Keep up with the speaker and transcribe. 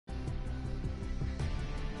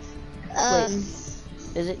Wait, Um,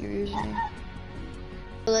 is it your username?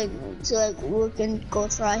 so we can go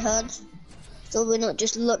try hard. So we're not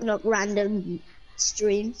just looking up random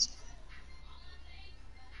streams.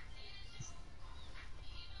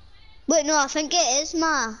 Wait, no, I think it is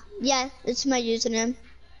yeah, it's my username.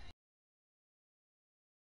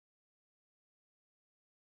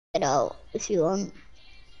 Get out if you want.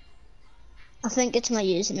 I think it's my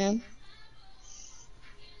username.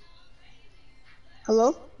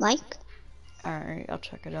 Hello, Mike? Alright, I'll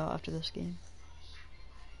check it out after this game.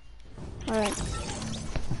 Alright.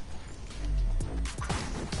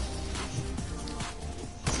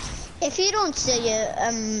 If you don't see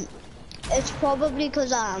it, it's probably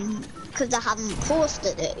because I haven't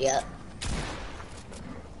posted it yet.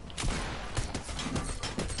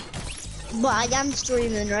 But I am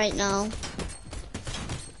streaming right now.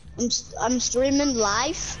 I'm streaming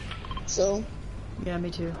live, so. Yeah,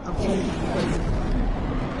 me too. I'm playing.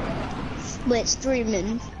 Wait,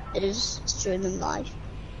 streaming. It is streaming live.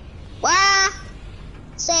 What?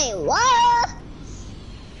 Say what?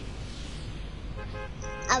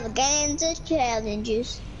 I'm getting into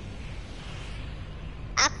challenges.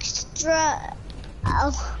 Extra.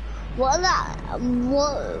 What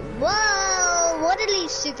are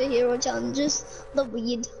these superhero challenges? The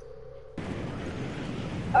weed.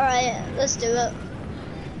 Alright, let's do it.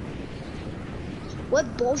 We're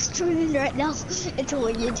both streaming right now. It's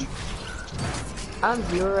weird. I'm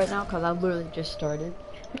viewer right now because I literally just started.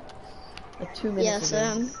 Like 2 minutes ago.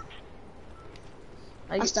 Yes,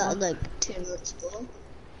 I started like 2 minutes ago.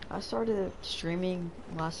 I started streaming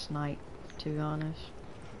last night, to be honest.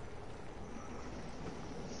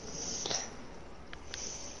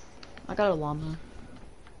 I got a llama.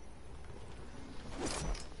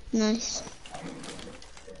 Nice.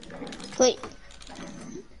 Wait.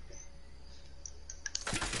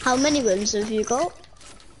 How many wins have you got?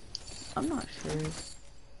 I'm not sure.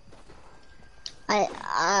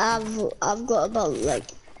 I've got about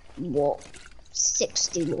like what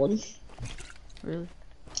 61. Really?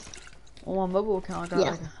 On my mobile account, I got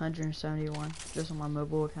Yeah. like 171 just on my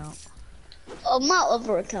mobile account. On my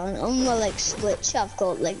other account, on my like Switch, I've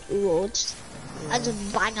got like loads. Yeah. I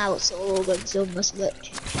just bang out solo wins on my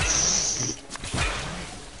Switch.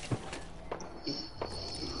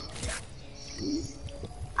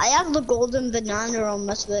 I have the golden banana on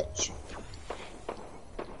my Switch.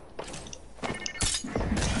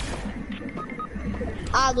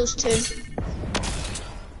 Those two.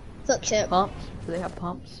 Fuck shit. Pumps? Do they have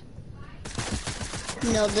pumps?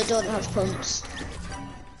 No, they don't have pumps.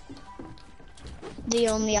 They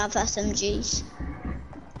only have SMGs.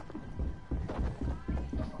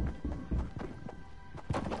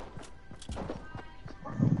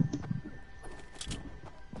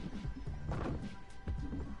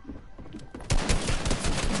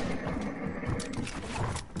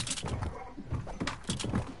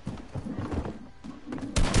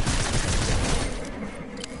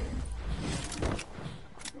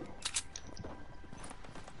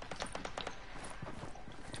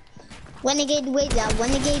 Renegade Wader,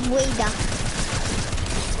 Renegade Wader.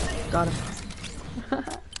 Got him.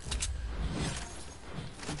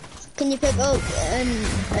 Can you pick up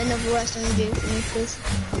another SMG for me, please?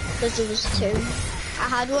 Because there was two. I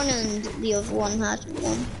had one and the other one had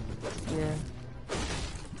one. Yeah.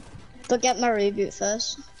 But get my reboot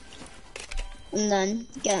first. And then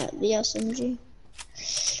get the SMG.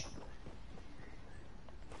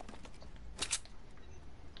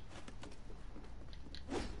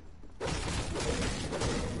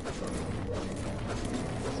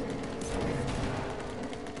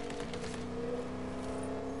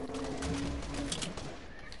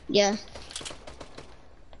 Yeah.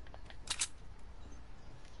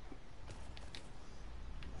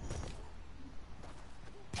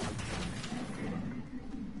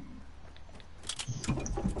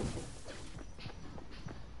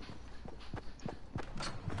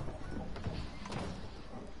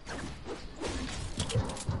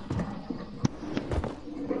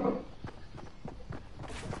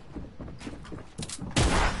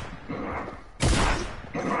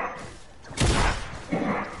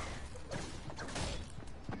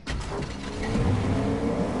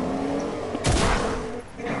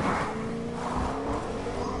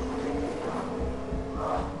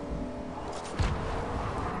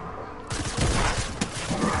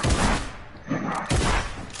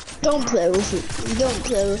 Don't play with it. Don't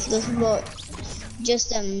play with this bot.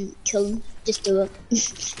 Just kill him. Just do it.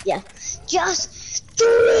 Yeah. Just do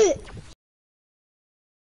it.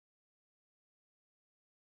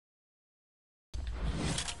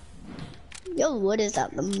 Yo, what is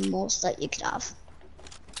that? The most that you could have?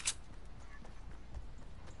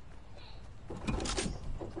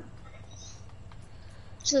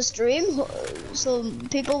 to stream. So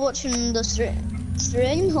people watching the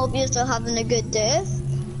stream, hope you're still having a good day.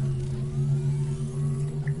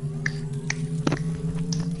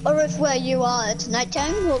 Or if where you are it's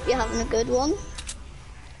nighttime, hope you're having a good one.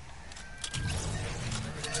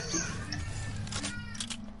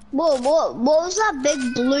 Whoa, what was that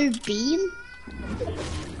big blue beam?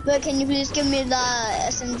 But can you please give me the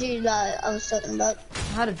SMG that I was talking about? I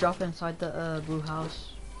had to drop it inside the blue house.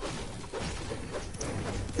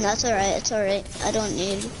 That's alright, it's alright. I don't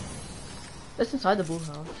need. It's inside the blue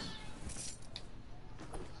house.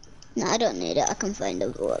 No, I don't need it. I can find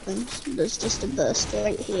other weapons. There's just a burst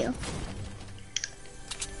right here.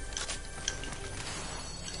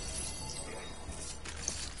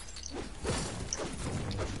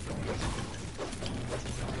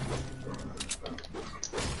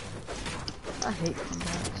 I hate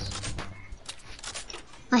combats.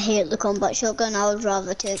 I hate the combat shotgun. I would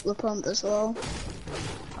rather take the pump as well.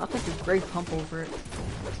 I'll take a great pump over it.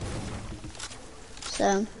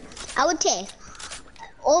 So, I would take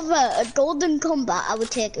over a golden combat. I would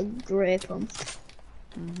take a grey pump.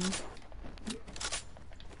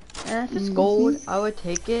 And if it's gold, I would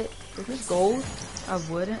take it. If it's gold, I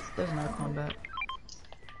wouldn't. There's no combat.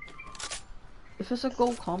 If it's a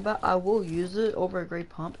gold combat, I will use it over a great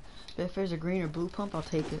pump. But if there's a green or blue pump, I'll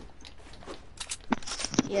take it.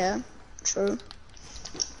 Yeah, true.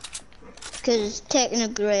 Because taking a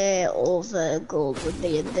grey over gold would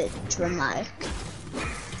be a bit dramatic.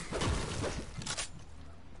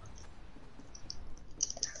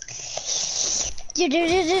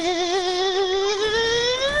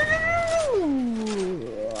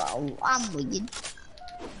 I'm weird.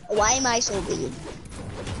 Why am I so weird?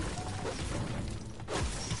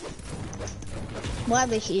 Why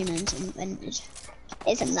were humans invented?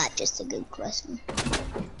 Isn't that just a good question?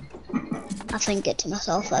 I think it to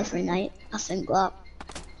myself every night. I think that.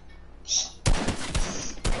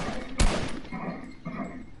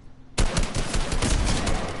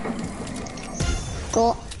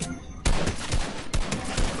 Go.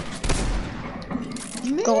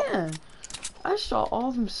 Man, Go. I shot all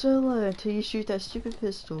of them solo until you shoot that stupid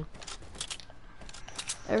pistol.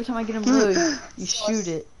 Every time I get him low, you shoot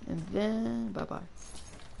it, and then bye bye.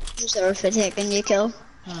 I'm sorry for taking your kill.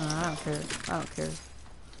 I don't care. I don't care.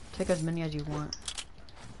 Take as many as you want.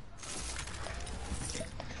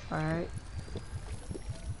 Alright.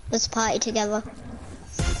 Let's party together.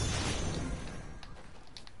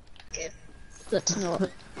 Okay. Let's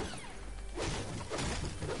not.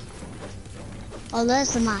 Oh,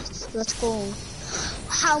 there's the match. Let's go.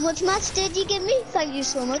 How much match did you give me? Thank you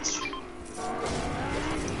so much.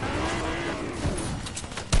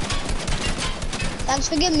 Thanks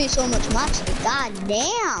for giving me so much match. God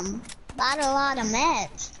damn. That's a lot of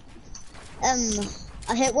match.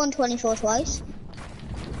 I hit 124 twice.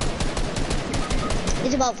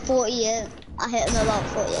 It's about 48. I hit him about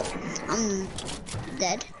 48. I'm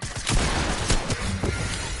dead.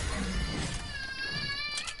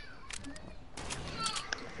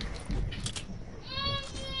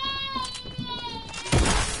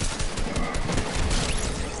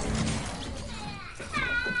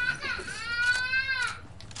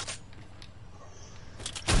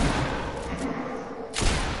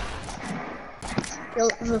 You'll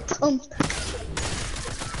have a pump.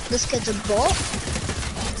 This kid's a bot.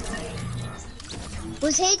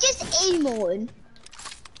 Was he just emoting?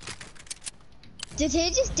 Did he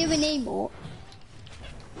just do an emote?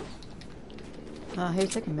 Nah, he's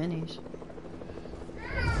taking minis.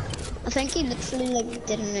 I think he literally like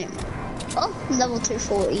did an emote. Oh, level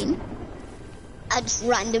 214. I just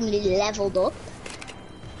randomly leveled up.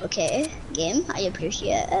 Okay, game, I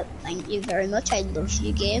appreciate it. Thank you very much. I love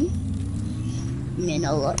you, game. You mean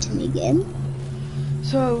a lot to me, game.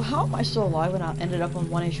 So, how am I still alive when I ended up on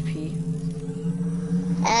 1 HP?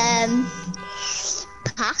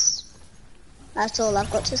 Pass. That's all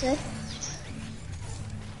I've got to say.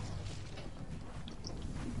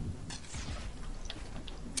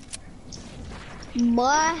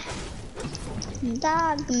 Boy,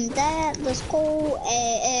 dad, let's go,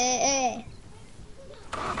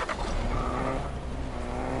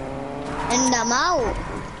 And I'm out.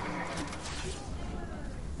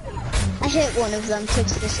 I hit one of them, took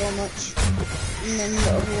me so much, and then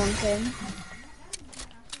the other one came.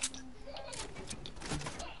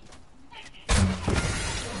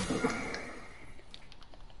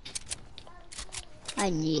 I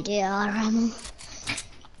need AR ammo.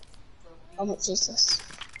 How much is this?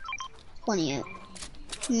 28.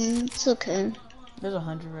 It's okay. There's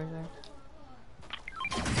 100 right there.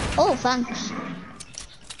 Oh, thanks.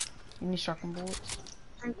 You need shotgun bullets?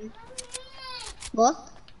 What?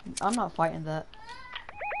 I'm not fighting that.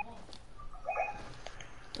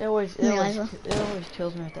 It always Me either.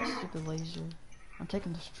 kills me with that stupid laser. I'm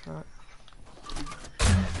taking this truck.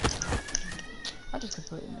 I just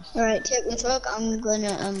completely missed. Alright, take the truck. I'm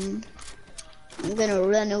gonna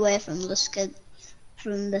run away from this kid,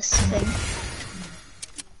 from this thing.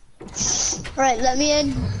 Alright, let me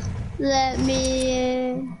in. Let me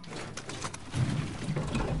in.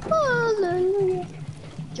 Hallelujah.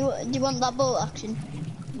 Do you want that bolt action?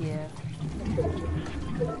 Yeah.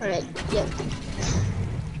 Alright, yep.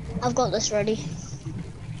 I've got this ready.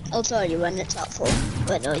 I'll tell you when it's at full.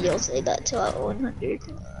 But no, you'll say that to at 100.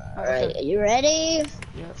 Alright, are you ready?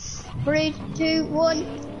 Yep. 3, 2,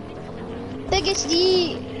 1. Biggest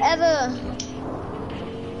D ever.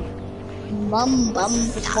 Bum bum.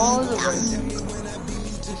 Just follow the road.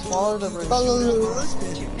 Just follow the road. Follow the road.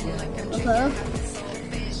 Okay.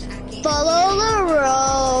 Follow the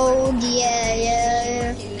road. Yeah,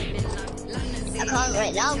 yeah. I can't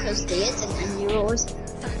right now because there isn't any roads.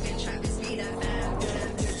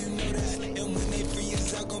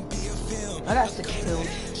 I got 6 kills.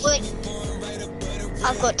 Wait.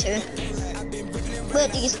 I've got 2.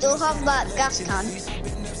 Wait, do you still have that gas can?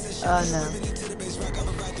 No.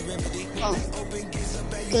 Oh.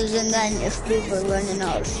 Because then if we were running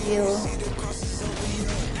out of fuel,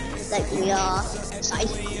 like we are, I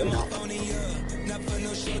don't know.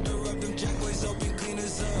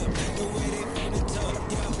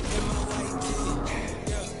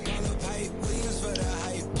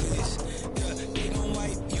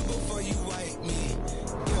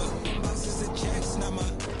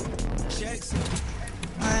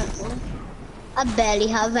 I barely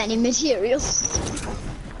have any materials.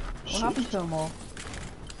 What happened to them all?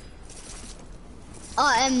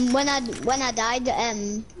 Oh, when I died,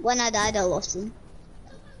 I lost them.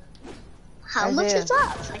 How much is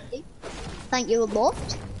that? Thank you a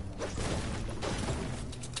lot.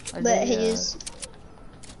 But he's.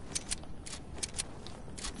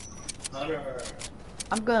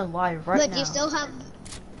 I'm going live right now. But do you still have?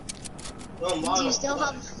 Do you still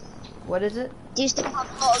have? What is it? Do you still have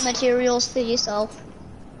a lot of materials for yourself?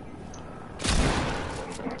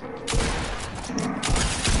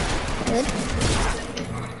 Good.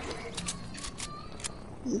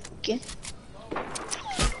 Okay.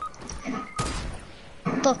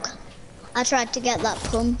 Look, I tried to get that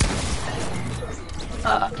pump.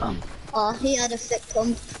 Oh, he had a thick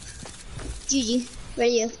pump. GG, where are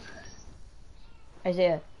you?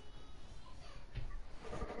 Isaiah.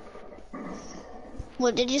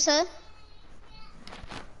 What did you say?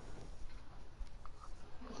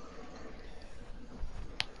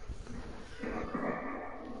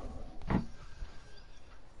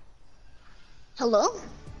 Hello?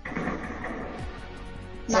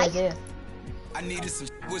 Mike? Isaiah. I needed some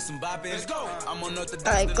with some bop in. Let's go. I'm on the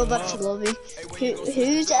Alright, go back to lobby.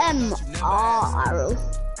 Who's Arrow?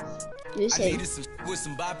 Who's I he? needed some with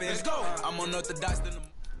some bop in. Let's go. I'm unorthodox than the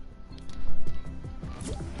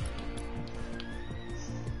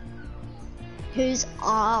Who's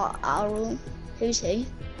Arrow? Who's he?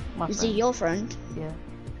 My Is friend. he your friend? Yeah.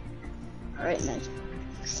 Alright, nice.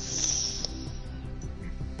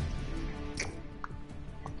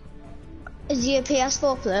 Is he a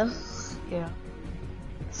PS4 player? Yeah.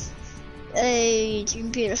 Hey, Team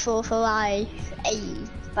Beautiful for life. Hey,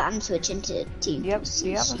 but I'm switching to Team. Do you have a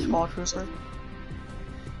skull trooper?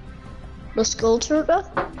 The Skull Trooper?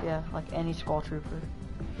 Yeah, like any skull trooper.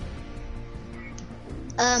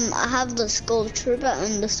 I have the Skull Trooper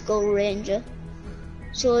and the Skull Ranger.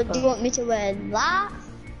 So do you want me to wear that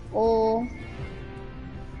or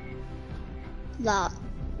that?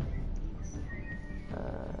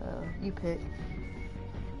 You pick.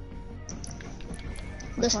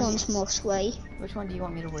 This one's more sway. Which one do you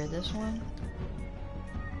want me to wear? This one?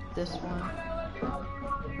 This one?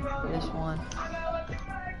 This one?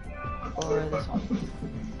 Or this one?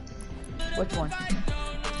 Which one?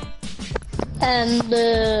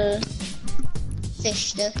 The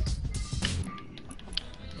fish stick.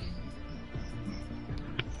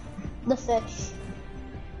 The fish.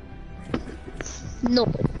 No.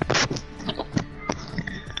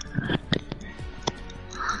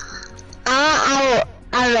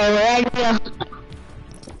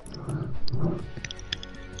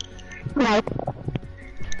 Right.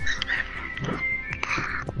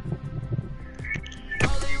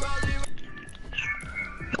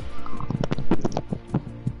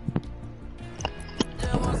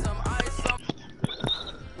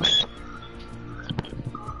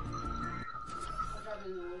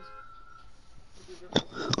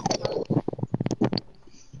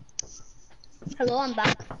 Hello, I'm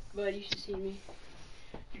back. But you should see me.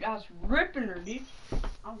 Dude, I was ripping her, dude.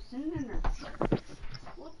 I was sitting in her.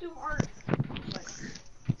 What too hard? Like,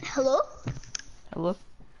 Hello? Hello?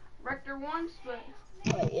 Rector once, but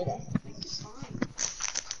Wait, you there? it's fine.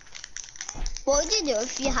 What would you do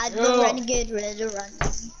if you had the Yo. Renegade Raider run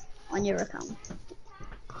on your account?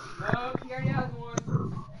 No, he already has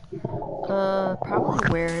one. Probably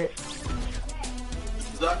wear it.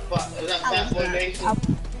 Is that Fat Boy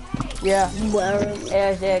Nation? Yeah. Where? Hey,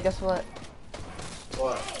 Isaiah, guess what?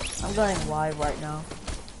 What? I'm going live right now.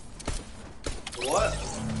 What?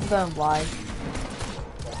 I'm going live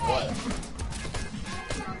What?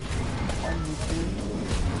 on YouTube.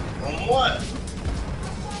 On what?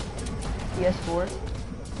 PS4.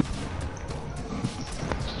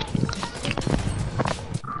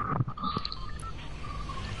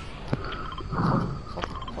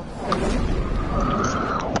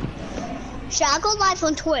 Should I go live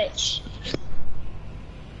on Twitch?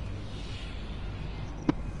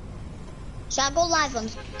 Should I go live on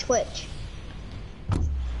Twitch?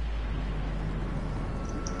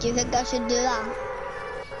 Do you think I should do that?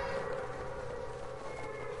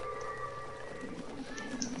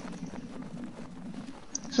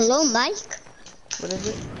 Hello, Mike. What is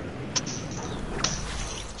it?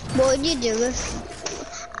 What would you do if?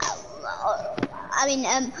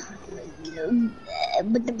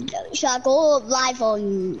 Should I go live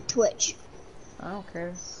on Twitch? I don't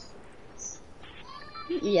care.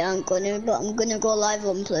 Yeah, I'm gonna go live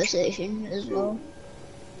on PlayStation as well.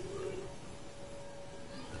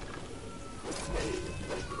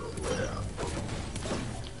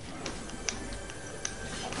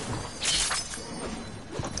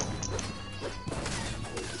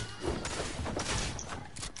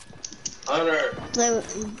 Hunter.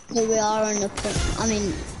 There we are on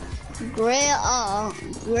the. Gray R,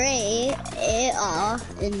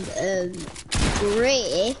 and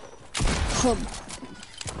Gray Hub.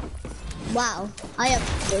 Wow, I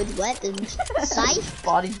have good weapons. Scythe,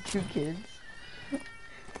 Body 2 kids.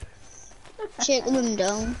 shake them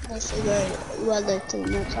down. Let's see where the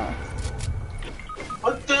teammates are.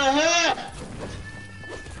 What the heck?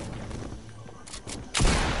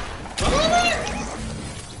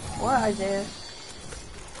 What, Isaiah?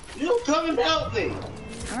 You come and help me.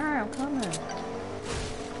 Alright, I'm coming.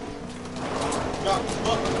 Got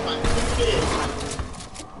fucked by 2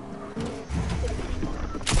 kids.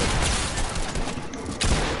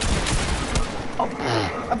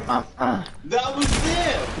 That was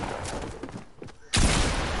them.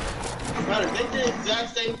 Hunter, they did the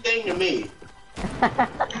exact same thing to me.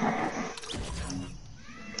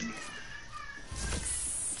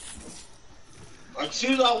 Like, as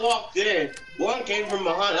soon as I walked in, one came from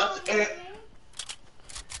behind. I was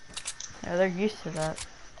Yeah, they're used to that.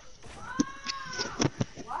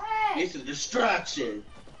 It's a distraction.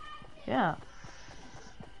 Yeah.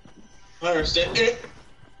 Hunter said,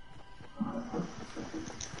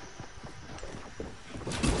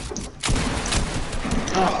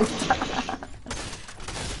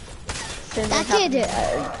 Same That thing kid,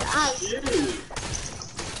 happened- dude,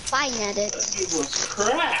 fine at it. that kid was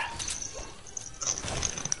crap.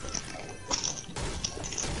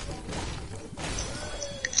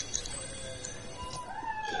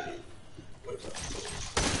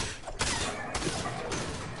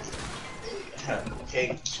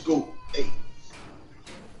 Okay, school. Hey.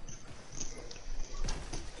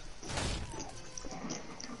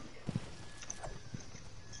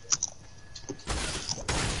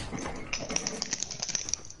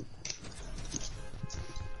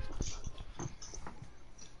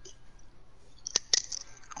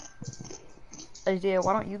 Isaiah,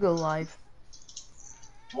 why don't you go live?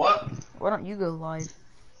 What? Why don't you go live?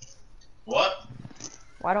 What?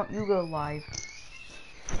 Why don't you go live?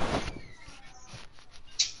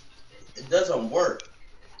 It doesn't work.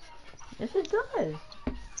 Yes, it does.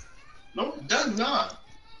 No, it does not.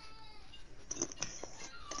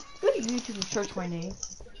 Go to YouTube and search my name.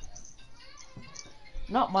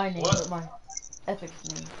 Not my name, What? but my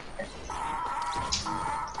Epic's name.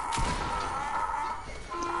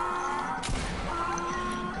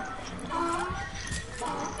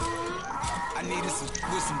 I needed some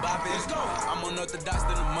with some bop. Let's go. I'm unorthodox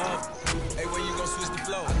than a mug. Hey, when you gon' switch the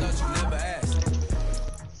flow? I thought you never asked.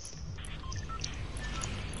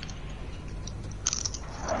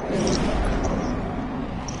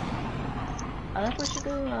 I think we should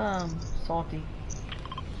go, salty.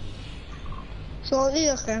 So,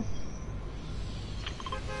 okay.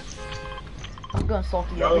 I'm going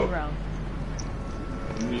salty Yo. every round.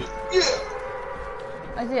 Yeah.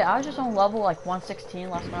 Isaiah, I was just on level like 116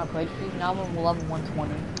 last time I played with you. Now I'm on level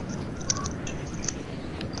 120.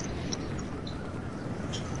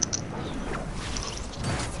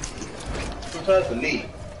 Who touched me?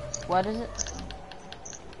 What is it?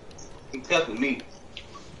 Who touched me?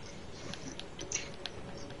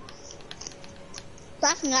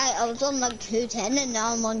 Last night I was on like 210 and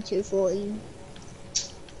now I'm on 214.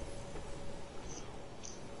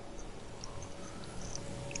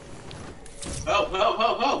 Help, help,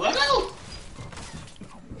 help, help, help!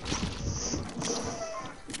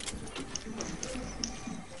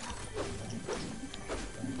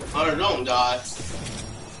 Hunter, don't die.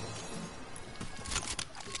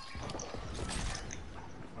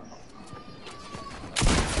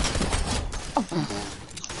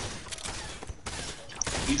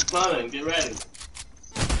 He's coming, get ready.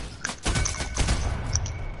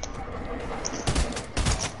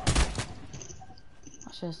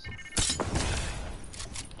 Watch this.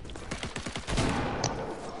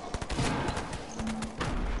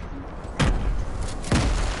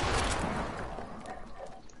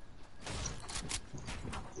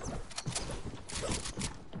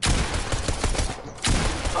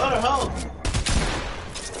 Hunter, help!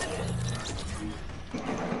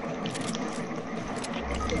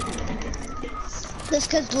 This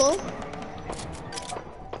kid's low.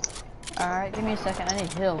 Alright, give me a second. I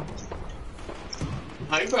need heal.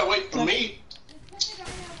 How you better wait for me?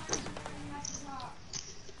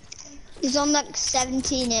 He's on like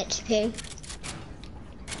 17 HP.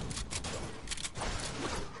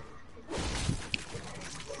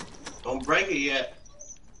 Don't break it yet.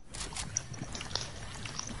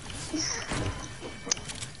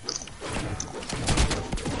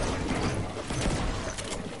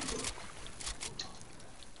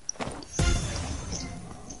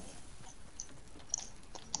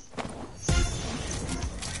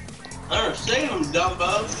 Hunter, save him,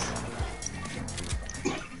 Dumbo.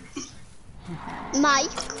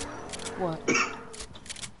 Mike. What?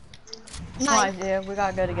 Mike. Alright, yeah, we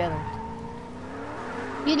gotta go together.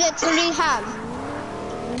 You literally have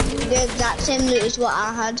the exact same loot as what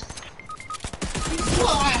I had. Well,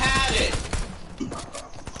 I had it.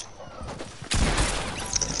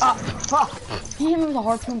 Ah, fuck! He hit me with a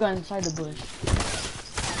harpoon gun inside the bush.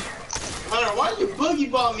 Hunter, why did you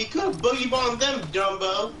boogie bomb me? Could have boogie bombed them,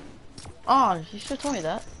 Dumbo. Oh, you should have told me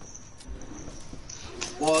that.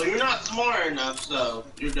 Well, you're not smart enough, so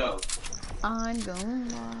you're dumb. I'm going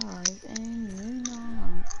live and you're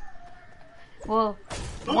not. Well,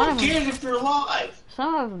 No one one of them, cares if you're alive.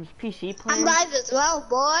 some of them's PC I'm players. live as well,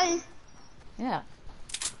 boy. Yeah.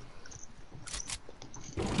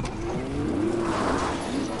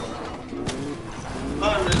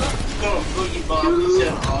 Hunter, don't go boogie bomb. He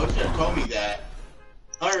said, oh, you should have told me that.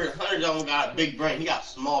 Hunter don't got a big brain. He got a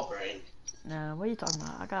small brain. No, what are you talking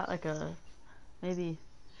about? I got like a, maybe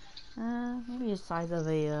the size of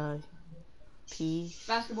a, pea.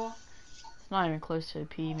 Basketball. It's not even close to a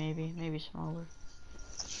pea, maybe smaller.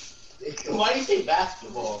 Why do you say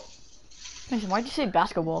basketball? Mason, why'd you say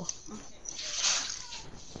basketball?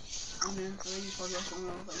 I mean, the way you progress on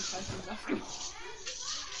the inside of basketball.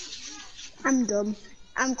 I'm dumb.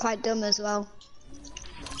 I'm quite dumb as well.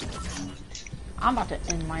 I'm about to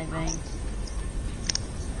end my thing.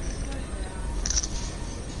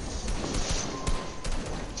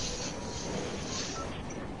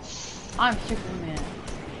 I'm Superman.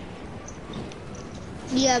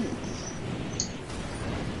 Yeah.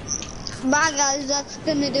 Bye guys, that's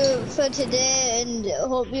gonna do it for today and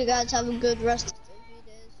hope you guys have a good rest of your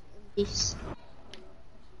days. Peace.